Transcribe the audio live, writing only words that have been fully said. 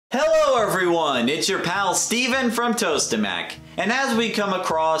Hello everyone, it's your pal Steven from Tostemac. And as we come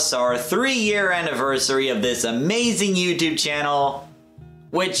across our 3-year anniversary of this amazing YouTube channel,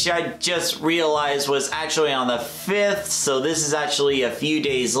 which I just realized was actually on the 5th, so this is actually a few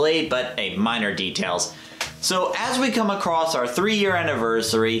days late, but hey, minor details. So as we come across our 3-year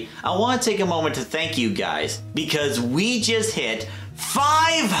anniversary, I want to take a moment to thank you guys, because we just hit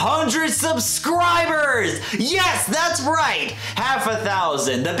 500 subscribers! Yes, that's right! Half a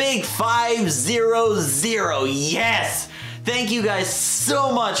thousand, the big 500, yes! Thank you guys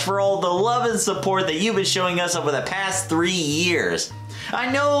so much for all the love and support that you've been showing us over the past 3 years.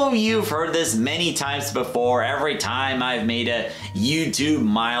 I know you've heard this many times before, every time I've made a YouTube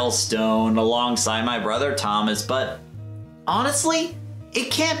milestone alongside my brother Thomas, but honestly,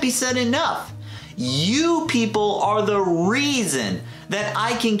 it can't be said enough. You people are the reason that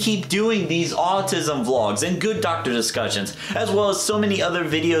I can keep doing these autism vlogs and good doctor discussions, as well as so many other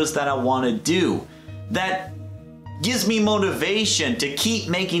videos that I want to do. That gives me motivation to keep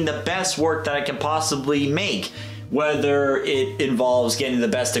making the best work that I can possibly make. Whether it involves getting the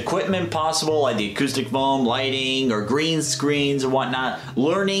best equipment possible, like the acoustic foam, lighting, or green screens and whatnot,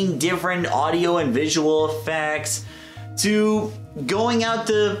 learning different audio and visual effects, to going out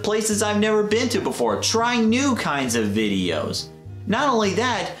to places I've never been to before, trying new kinds of videos. Not only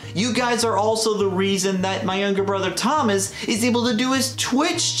that, you guys are also the reason that my younger brother Thomas is able to do his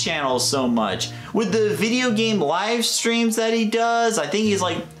Twitch channel so much. With the video game live streams that he does, I think he's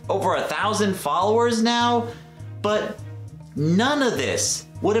like over 1,000 followers now. But none of this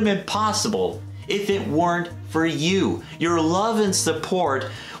would have been possible if it weren't for you. Your love and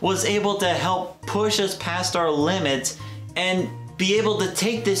support was able to help push us past our limits and be able to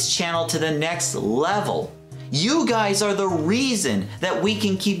take this channel to the next level. You guys are the reason that we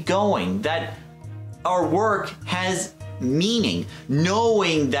can keep going, that our work has meaning,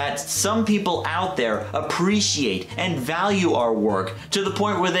 knowing that some people out there appreciate and value our work to the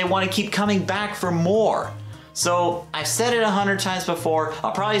point where they want to keep coming back for more. So I've said it 100 times before,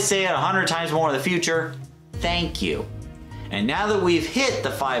 I'll probably say it 100 times more in the future. Thank you. And now that we've hit the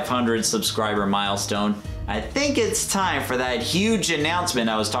 500 subscriber milestone, I think it's time for that huge announcement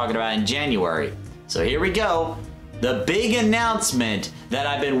I was talking about in January. So here we go. The big announcement that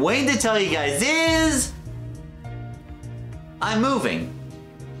I've been waiting to tell you guys is I'm moving.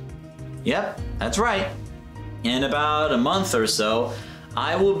 Yep, that's right. In about a month or so,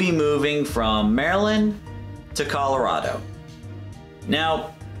 I will be moving from Maryland to Colorado.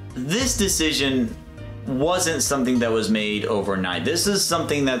 Now, this decision wasn't something that was made overnight. This is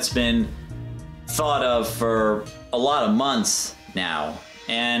something that's been thought of for a lot of months now.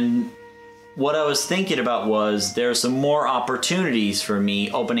 And what I was thinking about was there's some more opportunities for me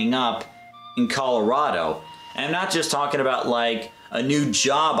opening up in Colorado. And I'm not just talking about like a new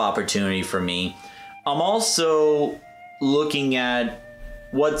job opportunity for me. I'm also looking at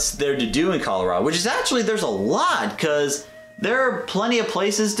what's there to do in Colorado, which is actually, there's a lot, because there are plenty of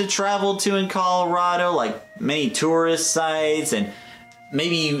places to travel to in Colorado, like many tourist sites and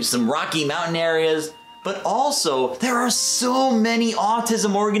maybe some Rocky Mountain areas. But also, there are so many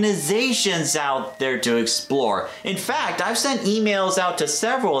autism organizations out there to explore. In fact, I've sent emails out to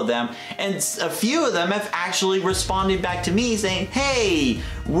several of them, and a few of them have actually responded back to me saying, hey,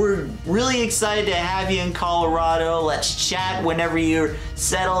 we're really excited to have you in Colorado. Let's chat whenever you're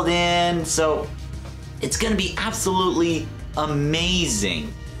settled in. So it's gonna be absolutely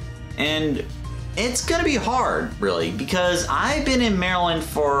amazing. And it's gonna be hard, really, because I've been in Maryland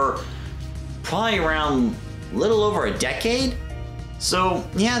for probably around a little over a decade. So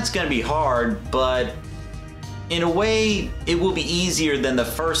yeah, it's gonna be hard, but in a way it will be easier than the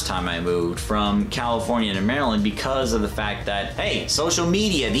first time I moved from California to Maryland, because of the fact that, hey, social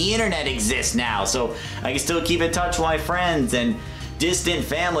media, the internet exists now, so I can still keep in touch with my friends and distant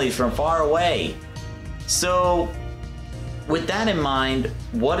families from far away. So with that in mind,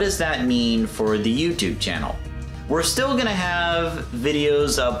 what does that mean for the YouTube channel? We're still gonna have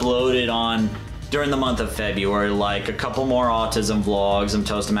videos uploaded on during the month of February, like a couple more autism vlogs, some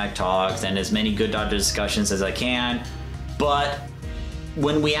Tostemac talks, and as many good doctor discussions as I can. But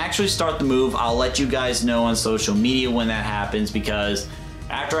when we actually start the move, I'll let you guys know on social media when that happens, because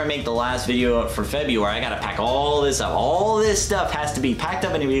after I make the last video for February, I gotta pack all this up. All this stuff has to be packed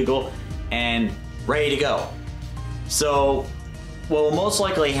up in a vehicle and ready to go. So what will most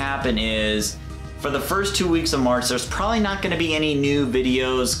likely happen is, for the first 2 weeks of March, there's probably not going to be any new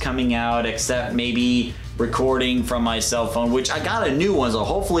videos coming out, except maybe recording from my cell phone, which I got a new one, so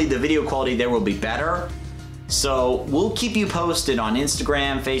hopefully the video quality there will be better. So we'll keep you posted on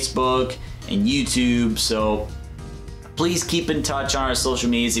Instagram, Facebook, and YouTube. So Please keep in touch on our social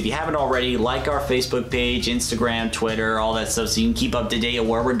medias. If you haven't already, like our Facebook page, Instagram, Twitter, all that stuff, so you can keep up to date on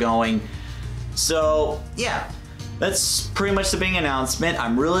where we're going. So yeah, that's pretty much the big announcement.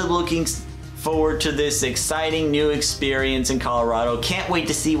 I'm really looking forward to this exciting new experience in Colorado. Can't wait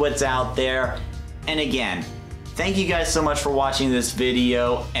to see what's out there. And again, thank you guys so much for watching this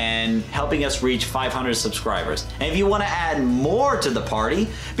video and helping us reach 500 subscribers. And if you want to add more to the party,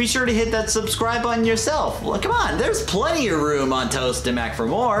 be sure to hit that subscribe button yourself. Well, come on, there's plenty of room on Tostemac for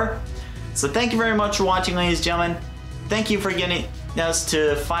more. So thank you very much for watching, ladies and gentlemen. Thank you for getting us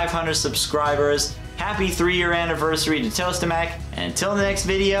to 500 subscribers. Happy 3-year anniversary to Tostemac. And until the next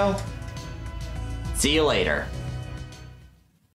video, see you later.